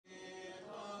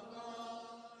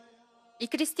I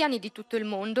cristiani di tutto il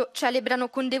mondo celebrano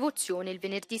con devozione il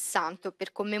Venerdì Santo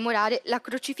per commemorare la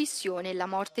crocifissione e la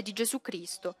morte di Gesù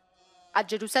Cristo. A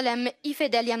Gerusalemme i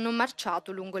fedeli hanno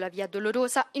marciato lungo la Via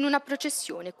Dolorosa in una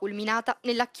processione culminata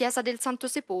nella chiesa del Santo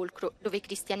Sepolcro, dove i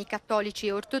cristiani cattolici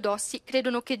e ortodossi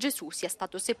credono che Gesù sia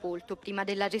stato sepolto prima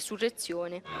della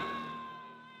resurrezione.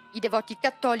 I devoti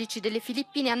cattolici delle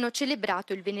Filippine hanno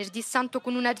celebrato il Venerdì Santo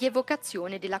con una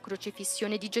rievocazione della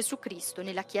crocifissione di Gesù Cristo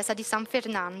nella chiesa di San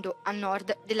Fernando, a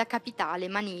nord della capitale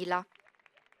Manila.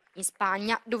 In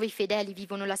Spagna, dove i fedeli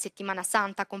vivono la settimana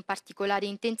santa con particolare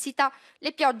intensità,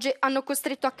 le piogge hanno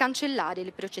costretto a cancellare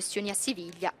le processioni a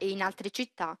Siviglia e in altre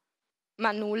città.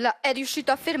 Ma nulla è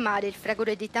riuscito a fermare il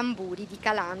fragore dei tamburi di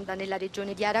Calanda nella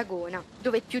regione di Aragona,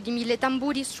 dove più di 1000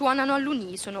 tamburi suonano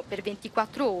all'unisono per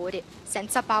 24 ore,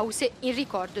 senza pause, in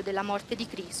ricordo della morte di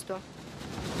Cristo.